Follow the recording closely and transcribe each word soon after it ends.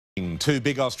Two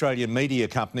big Australian media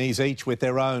companies, each with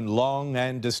their own long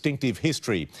and distinctive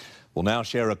history, will now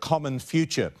share a common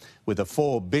future with a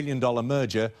 $4 billion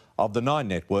merger of the Nine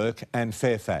Network and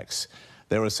Fairfax.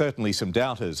 There are certainly some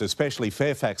doubters, especially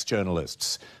Fairfax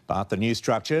journalists, but the new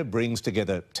structure brings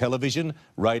together television,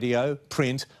 radio,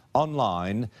 print,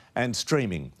 online and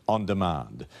streaming on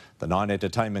demand. The Nine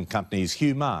entertainment company's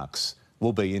Hugh Marks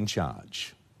will be in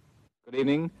charge. Good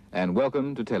evening and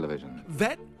welcome to television.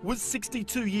 That was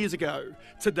 62 years ago.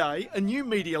 Today, a new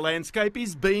media landscape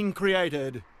is being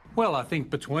created. Well, I think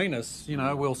between us,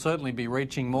 we'll certainly be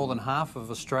reaching more than half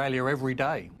of Australia every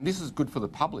day. This is good for the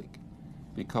public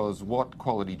because what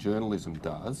quality journalism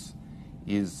does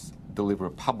is deliver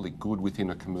a public good within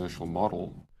a commercial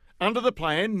model. Under the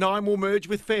plan, Nine will merge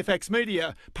with Fairfax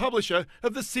Media, publisher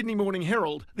of the Sydney Morning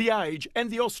Herald, The Age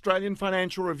and the Australian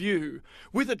Financial Review.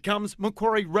 With it comes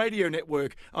Macquarie Radio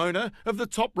Network, owner of the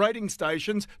top rating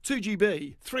stations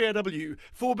 2GB, 3AW,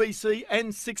 4BC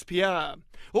and 6PR.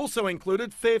 Also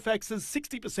included Fairfax's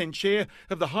 60% share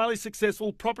of the highly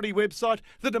successful property website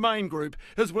The Domain Group,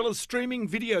 as well as streaming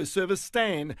video service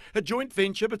Stan, a joint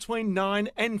venture between Nine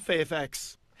and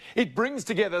Fairfax. It brings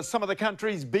together some of the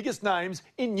country's biggest names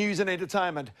in news and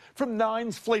entertainment, from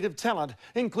Nine's fleet of talent,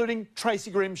 including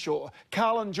Tracy Grimshaw,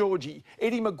 Carl and Georgie,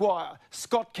 Eddie Maguire,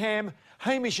 Scott Cam,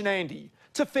 Hamish and Andy,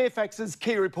 to Fairfax's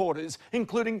key reporters,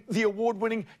 including the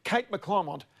award-winning Kate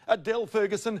McClymont, Adele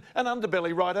Ferguson and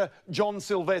Underbelly writer John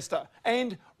Sylvester,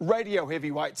 and radio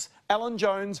heavyweights Alan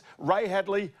Jones, Ray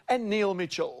Hadley and Neil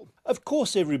Mitchell. Of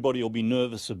course everybody will be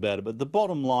nervous about it, but the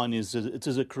bottom line is that it's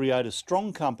to create a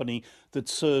strong company that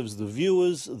serves the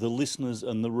viewers, the listeners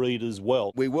and the readers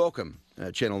well. We welcome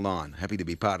Channel 9. Happy to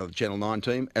be part of the Channel 9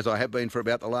 team, as I have been for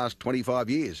about the last 25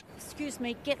 years. Excuse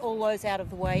me, get all those out of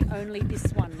the way, only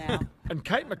this one now. And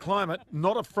Kate McClymont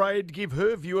not afraid to give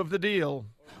her view of the deal.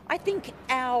 I think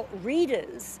our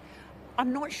readers,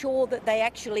 I'm not sure that they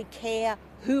actually care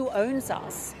who owns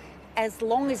us, as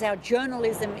long as our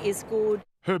journalism is good.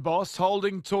 Her boss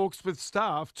holding talks with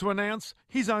staff to announce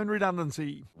his own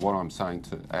redundancy. What I'm saying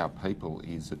to our people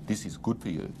is that this is good for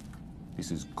you.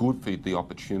 This is good for the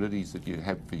opportunities that you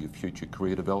have for your future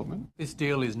career development. This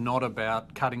deal is not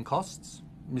about cutting costs.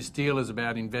 This deal is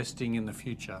about investing in the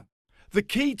future. The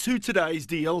key to today's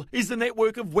deal is the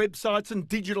network of websites and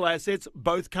digital assets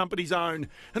both companies own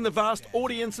and the vast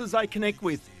audiences they connect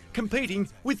with, competing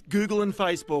with Google and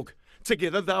Facebook.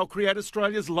 Together they'll create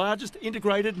Australia's largest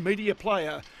integrated media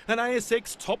player, an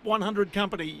ASX top 100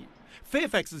 company.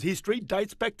 Fairfax's history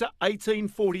dates back to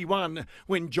 1841,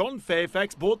 when John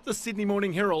Fairfax bought the Sydney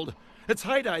Morning Herald. Its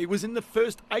heyday was in the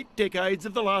first 8 decades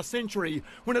of the last century,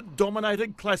 when it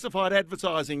dominated classified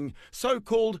advertising,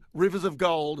 so-called rivers of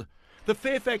gold. The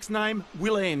Fairfax name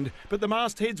will end, but the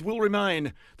mastheads will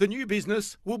remain. The new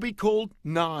business will be called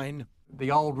Nine.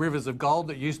 The old rivers of gold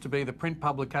that used to be the print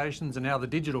publications are now the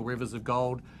digital rivers of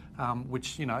gold,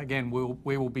 which, again,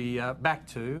 we will be back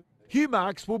to. Hugh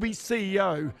Marks will be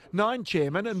CEO. Nine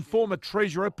chairman and former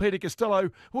treasurer Peter Costello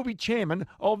will be chairman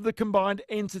of the combined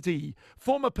entity.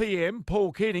 Former PM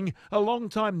Paul Keating, a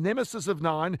long-time nemesis of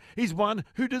Nine, is one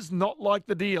who does not like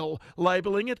the deal,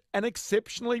 labelling it an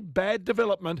exceptionally bad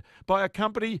development by a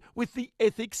company with the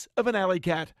ethics of an alley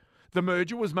cat. The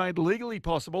merger was made legally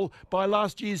possible by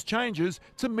last year's changes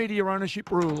to media ownership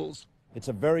rules. It's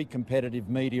a very competitive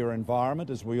media environment,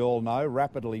 as we all know,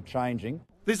 rapidly changing.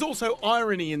 There's also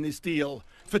irony in this deal.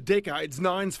 For decades,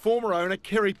 Nine's former owner,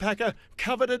 Kerry Packer,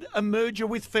 coveted a merger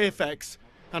with Fairfax.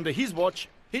 Under his watch,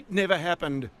 it never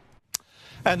happened.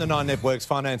 And the Nine Network's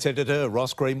finance editor,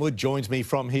 Ross Greenwood, joins me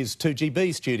from his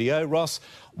 2GB studio. Ross,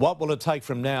 what will it take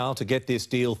from now to get this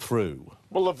deal through?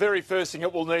 Well, the very first thing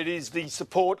it will need is the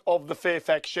support of the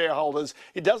Fairfax shareholders.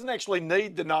 It doesn't actually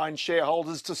need the Nine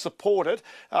shareholders to support it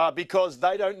because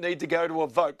they don't need to go to a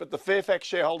vote, but the Fairfax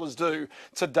shareholders do.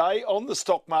 Today on the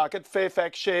stock market,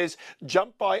 Fairfax shares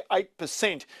jumped by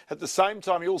 8%. At the same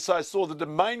time, you also saw the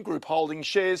Domain Group holding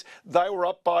shares. They were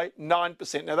up by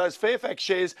 9%. Now, those Fairfax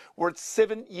shares were at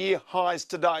 7-year highs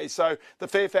today. So the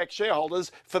Fairfax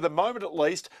shareholders, for the moment at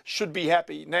least, should be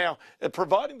happy. Now,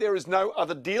 providing there is no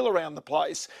other deal around the place,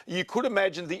 you could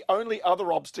imagine the only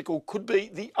other obstacle could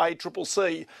be the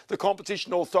ACCC. The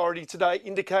Competition Authority today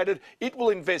indicated it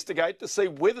will investigate to see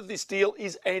whether this deal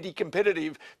is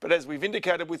anti-competitive. But as we've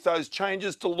indicated with those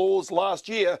changes to laws last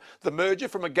year, the merger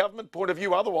from a government point of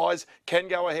view otherwise can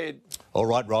go ahead. All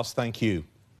right, Ross, thank you.